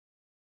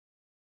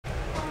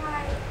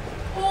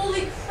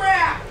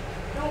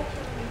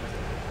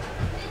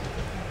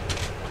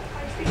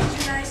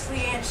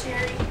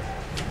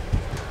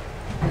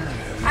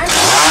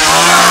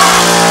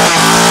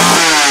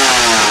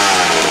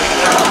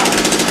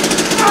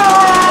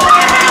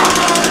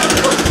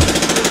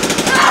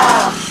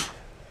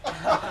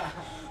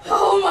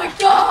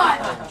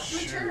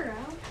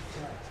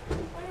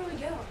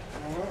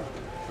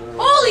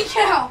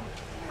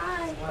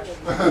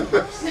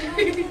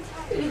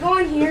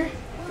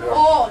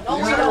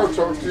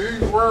want to talk to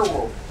you, you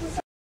werewolf.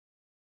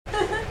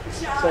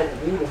 Try to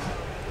beat him.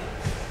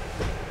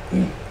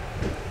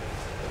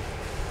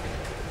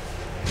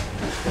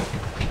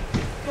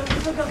 Go,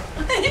 go, go.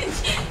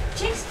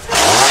 Jinx.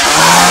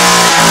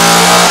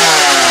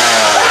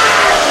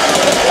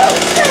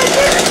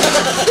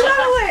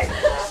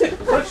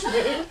 Push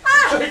me.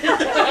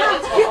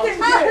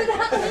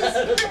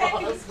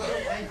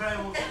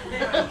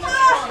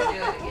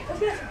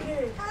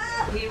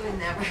 He would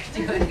never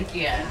do it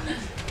again.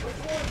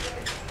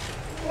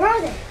 Where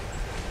are they?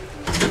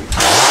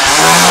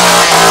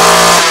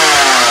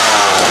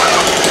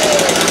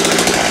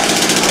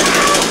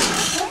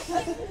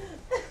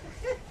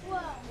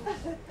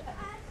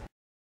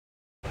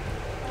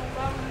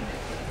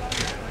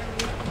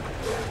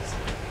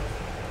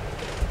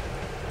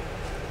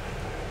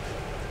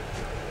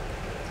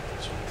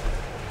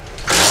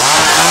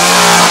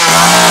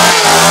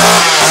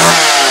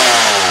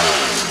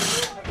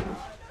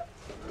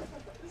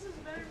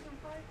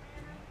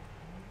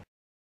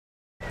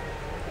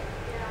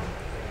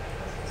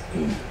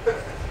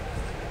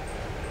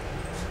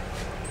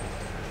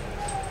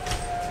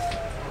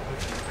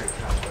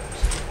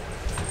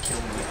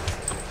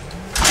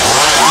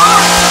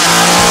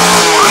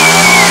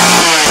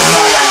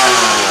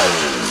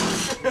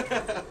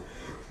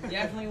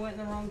 Definitely went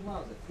in the wrong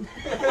closet.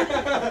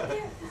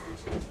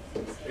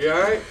 You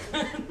alright?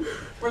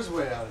 Where's the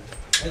way out of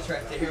it? It's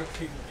right there.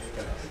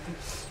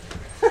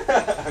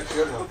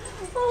 Good one.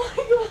 Oh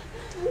my god.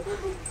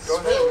 Go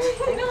ahead,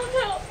 man. No,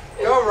 no.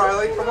 Go,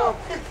 Riley, come on.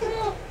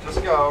 Just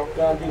go.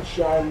 Gotta be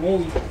shy of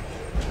me.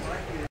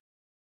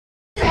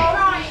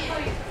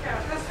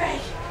 That's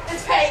fake.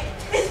 It's fake.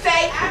 It's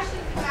fake.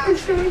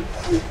 It's fake.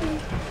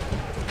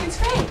 It's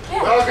fake.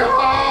 Yeah. Welcome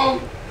home!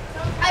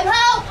 I'm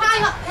home. Hi.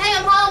 Hey,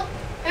 I'm home.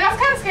 And that's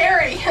kind of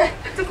scary.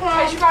 It's a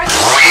clown. You guys.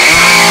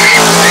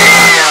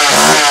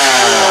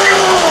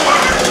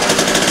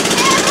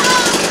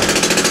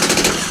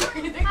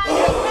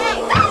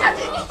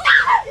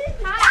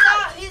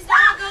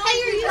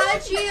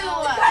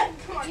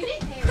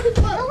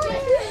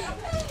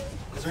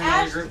 Is there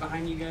another group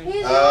behind you guys?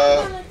 I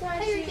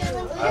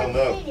don't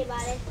know.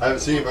 I haven't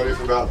seen anybody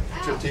for about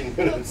 15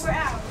 minutes. We're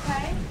out,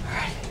 okay?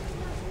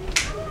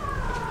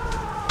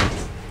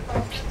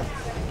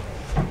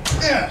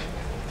 Yeah.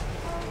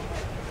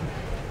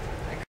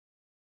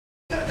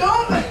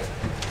 Don't!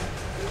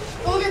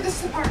 Olivia, this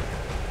is the part.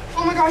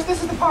 Oh my gosh,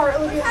 this is the part,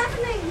 Olivia. What's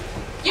happening?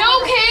 Yo,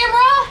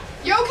 camera!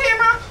 Yo,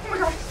 camera! Oh my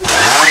gosh.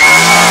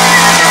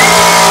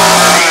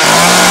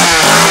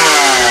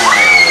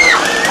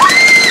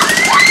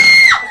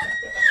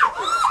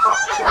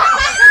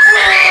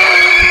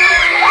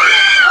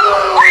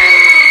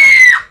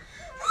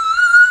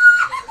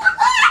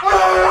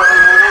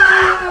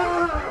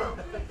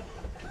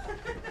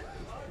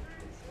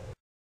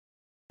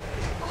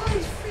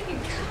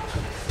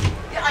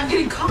 I'm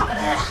getting caught.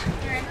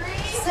 You're angry?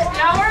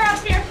 Yeah, we're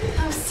up here.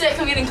 I'm sick.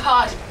 I'm getting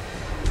caught.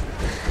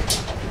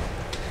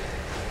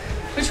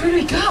 Which way do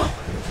we go?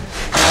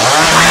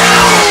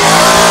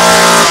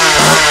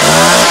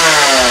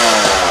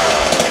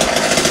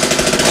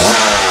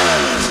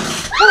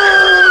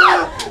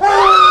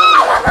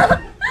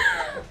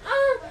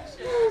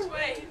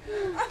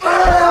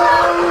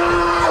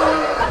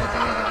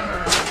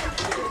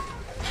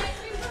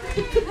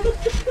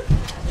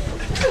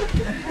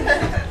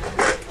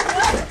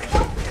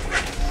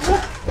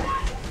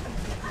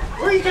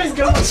 Where are you guys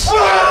going?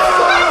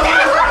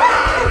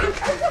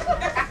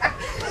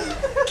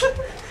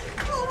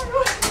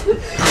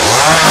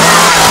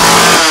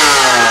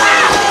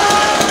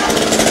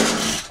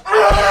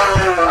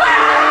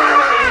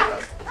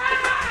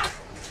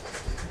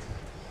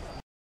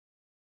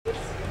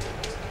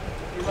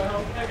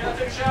 I gotta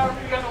take a shower.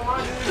 You got no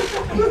mind.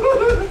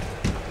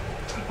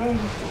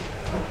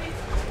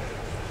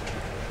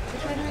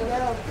 Which way do we go?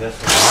 Yes.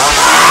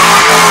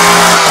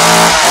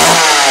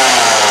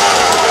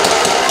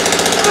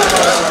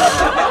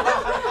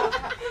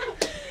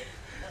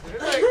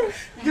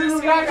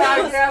 You got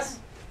I guess.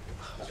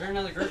 Is there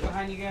another group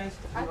behind you guys?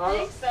 I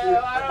think so.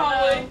 I don't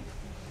know.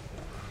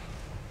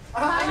 I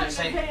was gonna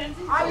say,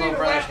 I little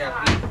brother's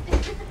got to pee.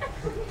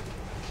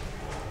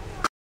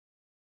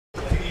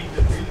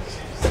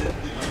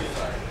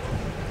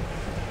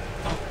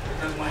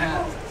 There's my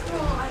hat.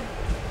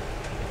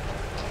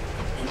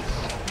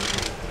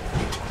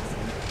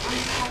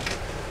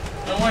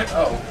 No wait.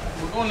 Oh,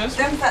 we're going this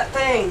way. That's that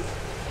thing.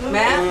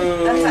 Matt,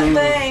 that's that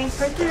thing.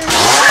 Right there.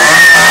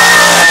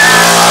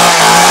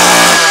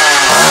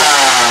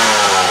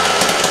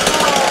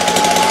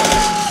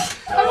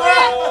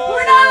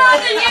 We're not on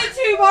the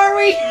YouTube, are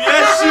we?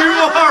 Yes, you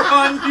are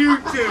on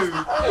YouTube.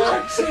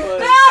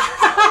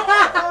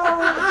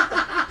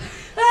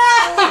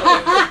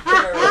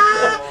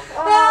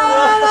 Oh,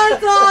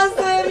 that's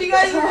awesome. You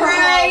guys are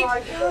great.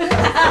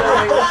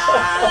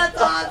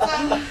 That's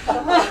awesome.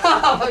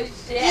 Oh,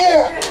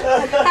 shit.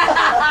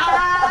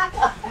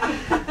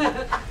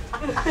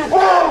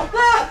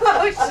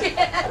 Oh,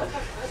 shit.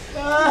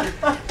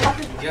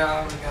 Good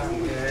job. We got him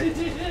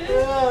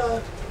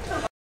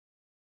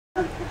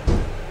good.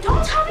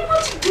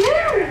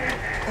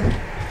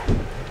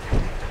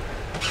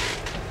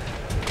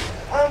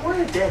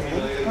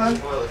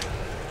 son.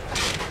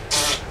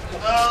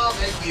 Oh,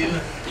 thank you.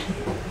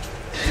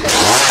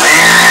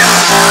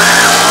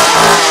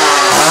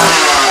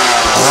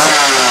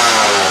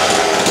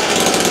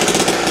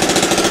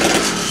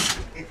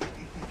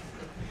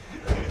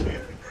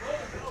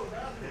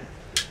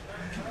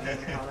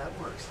 How that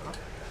works, huh?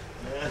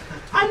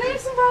 I knew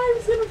somebody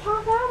was gonna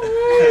pop out of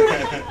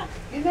there.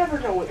 You never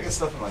know what. I got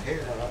stuff in my hair.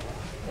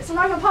 Is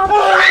somebody gonna pop out?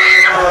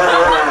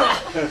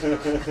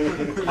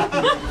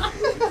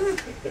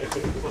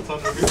 What's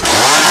under here?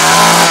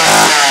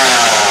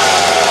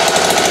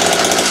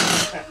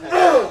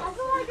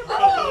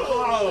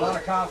 A lot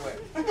of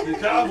cobwebs. The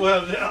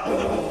cobwebs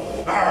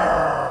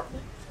out.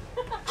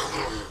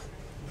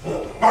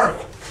 Mark!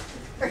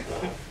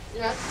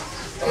 Yeah.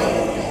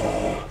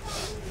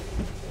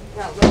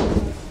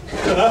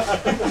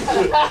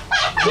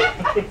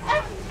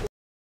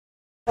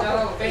 Got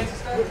all the fancy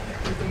stuff?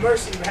 With the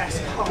mercy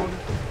mask on.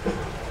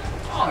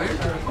 Oh, here's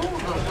pretty cool.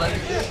 Little lady.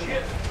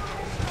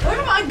 Where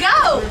do I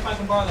go? If I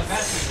can borrow the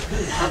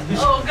battery.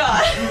 Oh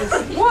God.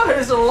 What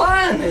is a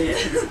line here?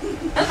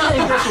 That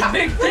thing got some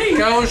big teeth.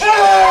 Go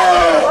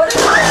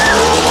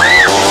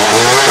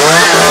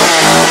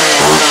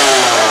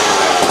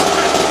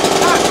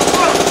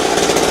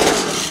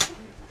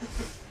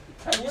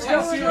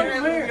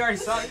We already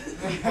saw it.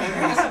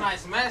 That's a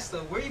nice mask,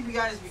 though. Where you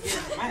guys be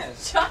getting the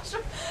mask?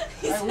 Joshua.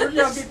 Hey, where'd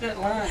y'all get that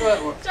line?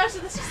 Joshua, that's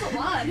just a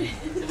line.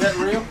 Is that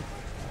real?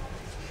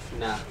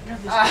 Nah.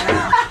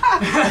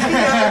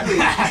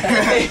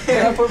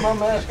 Can I put my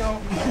mask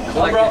on?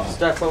 I like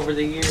stuff over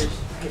the years.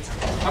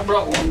 I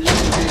brought one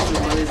just in case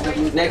somebody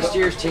didn't. Next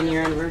year's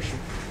 10-year anniversary.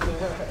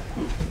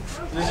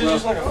 Is it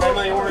just like a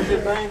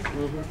family-oriented thing?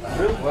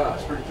 Really? Wow,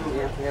 that's pretty cool.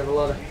 Yeah, we have a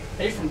lot of.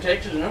 He's from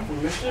Texas and I'm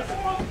from Mississippi.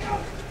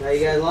 How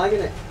you guys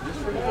liking it?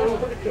 Pretty cool.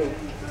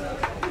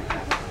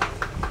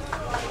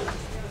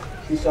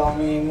 He saw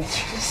me and Use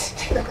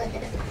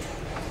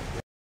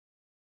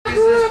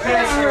this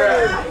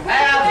picture.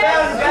 Hey, I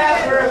found the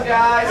bathroom,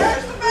 guys.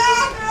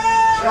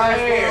 Right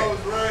here.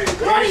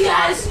 Come on, you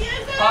guys.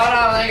 Hold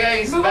on, they gotta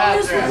use the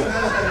bathroom.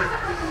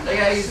 They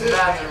gotta use the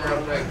bathroom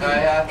real quick.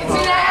 It's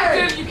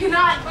inactive.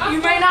 You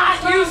may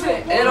not use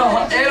it. It'll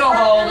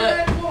hold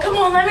it. Come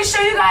on, let me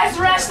show you guys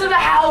the rest of the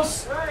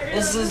house.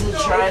 This is a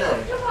trailer.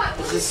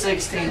 It's a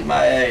 16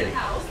 by 80.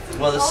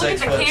 Well, the Oh, look at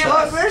 6 the foot camera.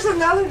 size. there's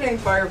another dang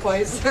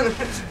fireplace. Yeah, you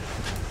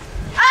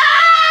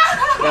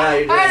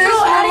Hey, do. this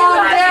is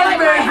my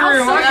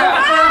bedroom. I got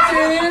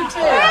 13 in it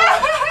too.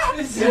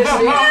 Just a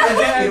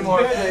few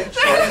more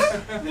pictures.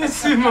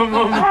 This is my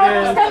mama's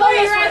bed.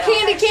 Somebody's around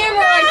candy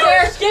camera right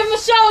there. Give them a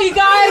show, you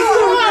guys.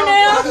 Come on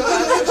now.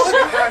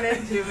 Run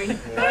into me.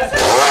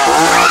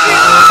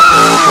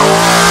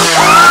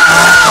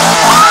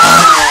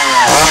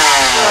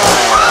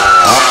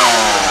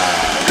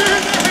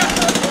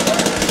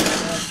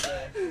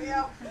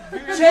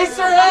 Chase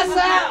her ass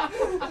out.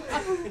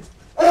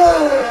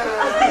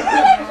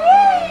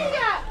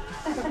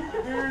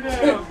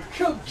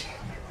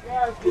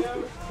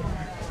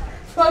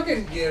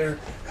 Fucking get her.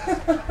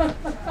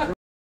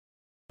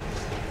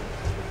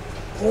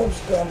 Club's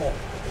coming.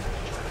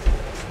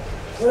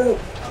 Club.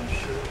 I'm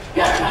sure.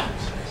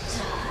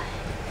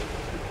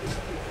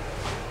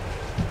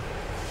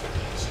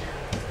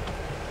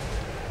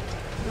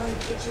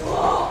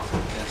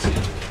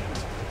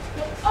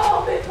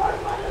 Oh, big part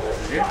of my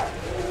life.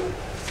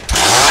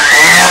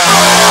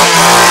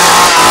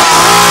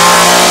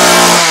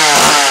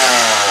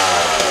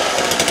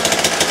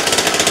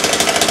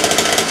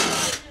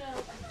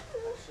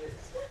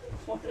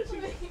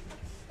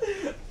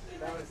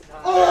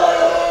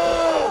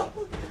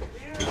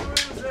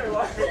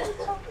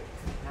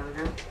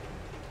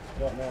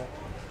 What now?